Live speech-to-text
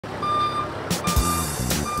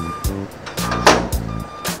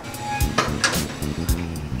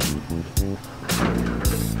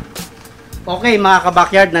Okay mga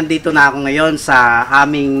ka-backyard, nandito na ako ngayon sa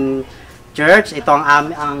aming church. Ito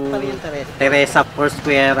ang Teresa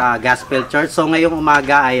Foursquare Gospel Church. So ngayong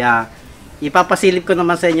umaga ay ipapasilip ko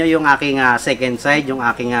naman sa inyo yung aking second side, yung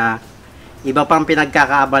aking iba pang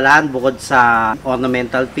pinagkakaabalan bukod sa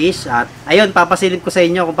ornamental fish. At ayun, papasilip ko sa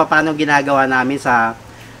inyo kung paano ginagawa namin sa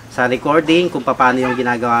recording, kung paano yung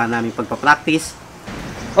ginagawa namin pagpa-practice.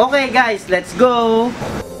 Okay guys, let's go!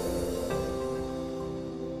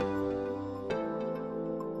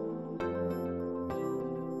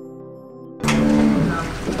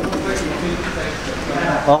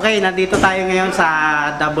 Okay, nandito tayo ngayon sa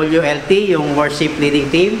WLT, yung Worship Leading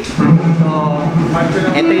Team. So,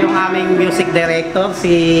 ito yung aming music director,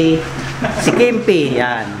 si Kimpi,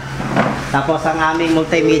 yan. Tapos ang aming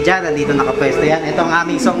multimedia, nandito nakapwesto yan. Ito ang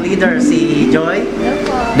aming song leader, si Joy.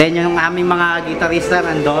 Then yung aming mga gitarista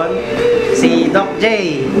nandun, si Doc J.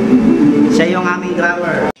 Siya yung aming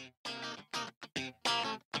drummer.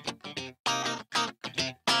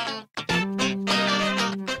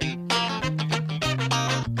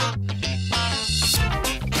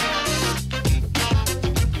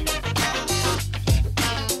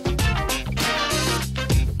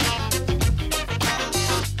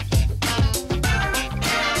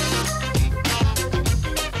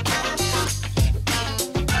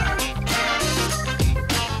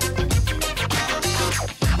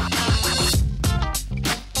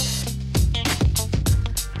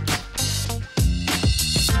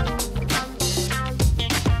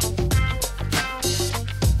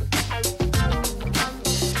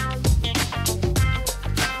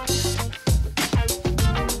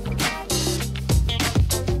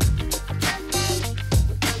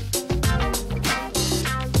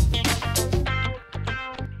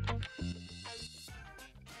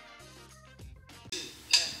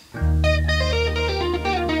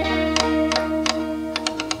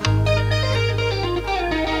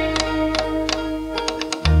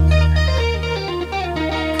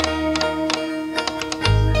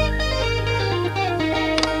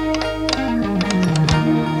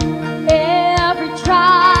 Every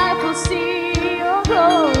child will see your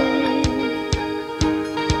glory.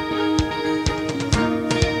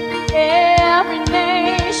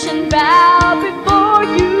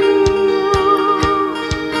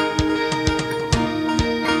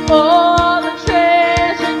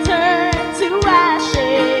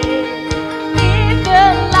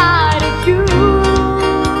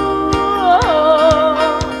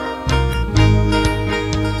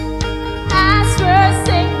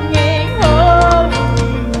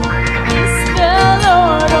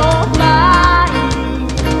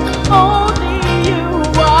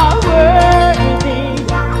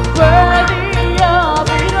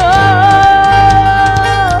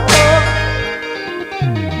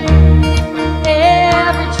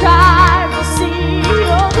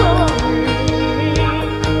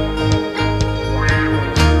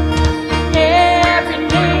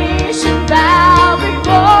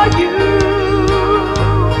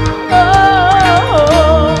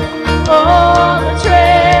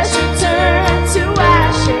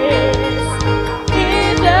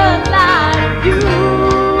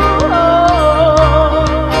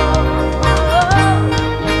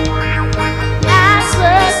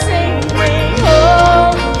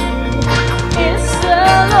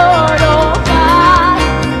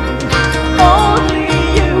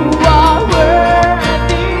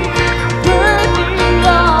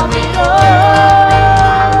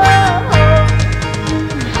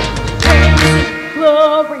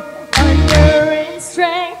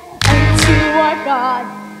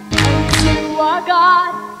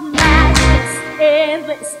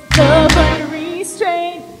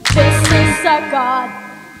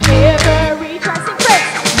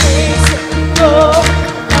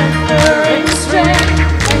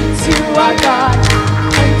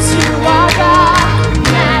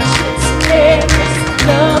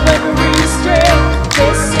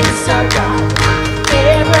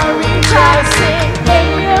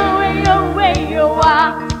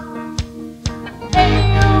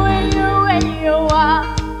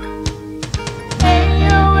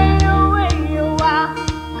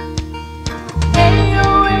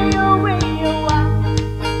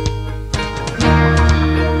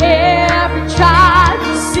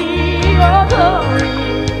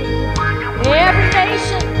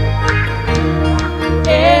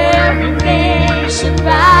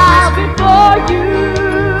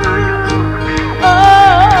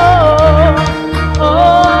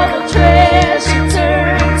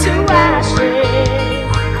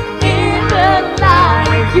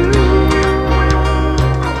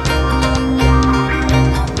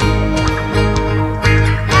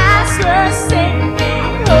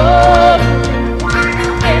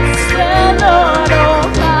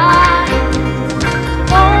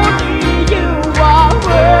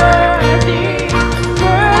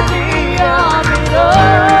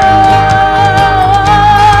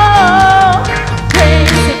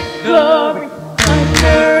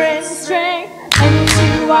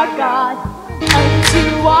 our God, unto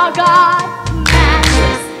our God,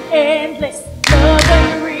 matchless, endless, love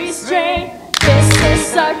unrestrained. This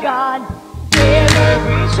is our God,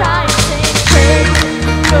 never try to sing praise,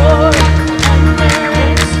 glory, honor,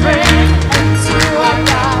 and strength unto our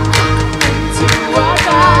God,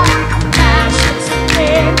 matchless,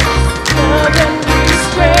 endless, love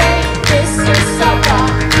unrestrained. This is our God,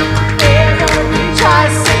 never try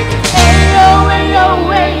to sing. Ayo, ayo,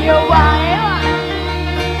 ayo, ayo,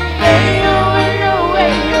 ayo, ayo,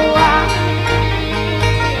 ayo, ayo, ayo,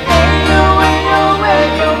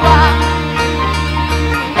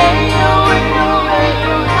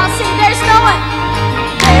 ayo, now sing, there's no one.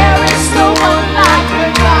 There is no one like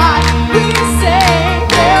your God. We say,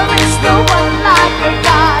 there is no one like your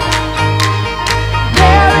God.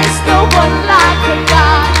 There is no one like your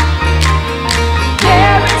God.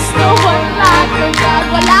 There is no one like your God.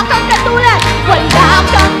 Wala kang katulad. Wala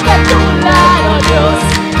kang katulad, oh Diyos.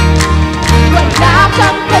 Wala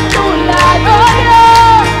kang katulad, oh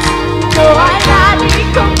Diyos. No hay nadie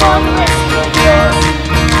como nuestro Dios.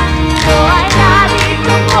 No hay nadie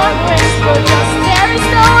como nuestro Dios. There is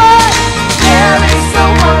no one. There is no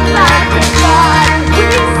one like your God. We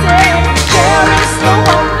say, there is no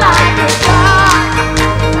one like your God.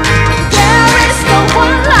 There is no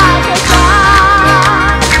one like your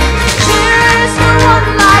God. There is no one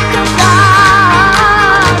like your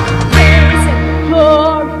God. Praise and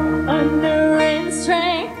glory, honor and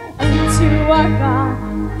strength unto our God,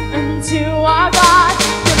 unto our God.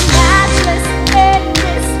 The matchless,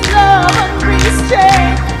 endless love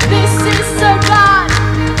unrestrained. This is our God,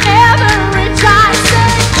 never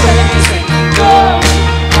rejoicing. Praise and glory,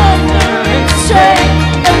 honor and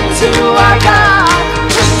strength unto our God,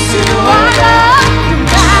 unto our God. The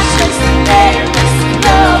matchless, endless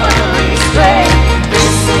love unrestrained.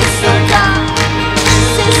 This is our God,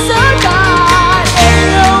 this is our God.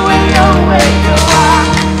 Ayo, ayo, ayo, ah.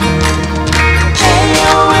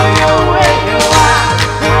 Ayo, ayo, ayo, ah.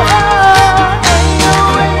 Oh, ayo,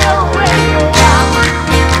 ayo, ayo, ah.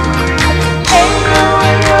 Ayo,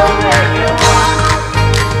 ayo, ayo, ah.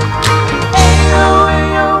 Ayo,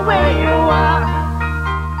 ayo, ayo, ah.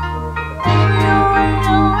 Ayo,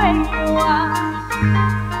 ayo, ayo, ah.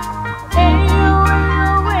 Ayo,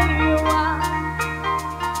 ayo, ayo, ah.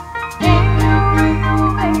 Ayo, ayo,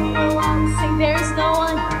 ayo, ah. Sing, there is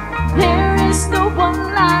no one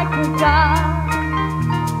like your God.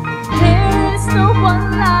 There is no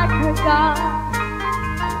one like your God.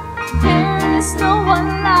 There is no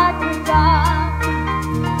one like your God.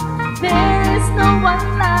 There is no one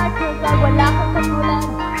like your God. Wala kang katulad.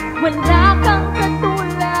 Wala kang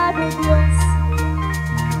katulad, oh Diyos.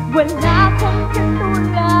 Wala kang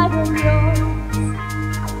katulad, oh Diyos.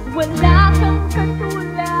 Wala kang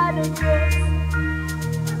katulad, oh Diyos.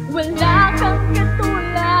 Wala kang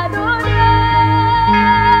katulad, oh Diyos.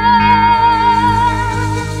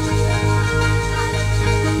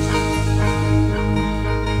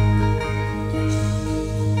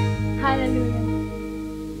 Hallelujah.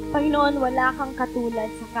 Panginoon, wala kang katulad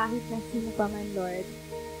sa kahit na sino pa man, Lord.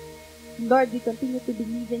 Lord, we continue to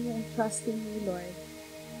believe in you and trust in you, Lord.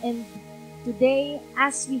 And today,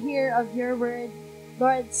 as we hear of your word,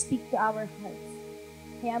 Lord, speak to our hearts.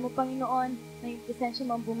 Kaya mo, Panginoon, na yung presensya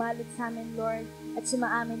mo bumalot sa amin, Lord, at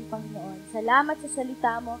sumaamin, Panginoon. Salamat sa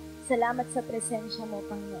salita mo, salamat sa presensya mo,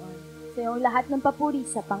 Panginoon. Sa iyong lahat ng papuri,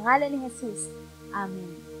 sa pangalan ni Jesus.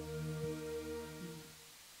 Amen.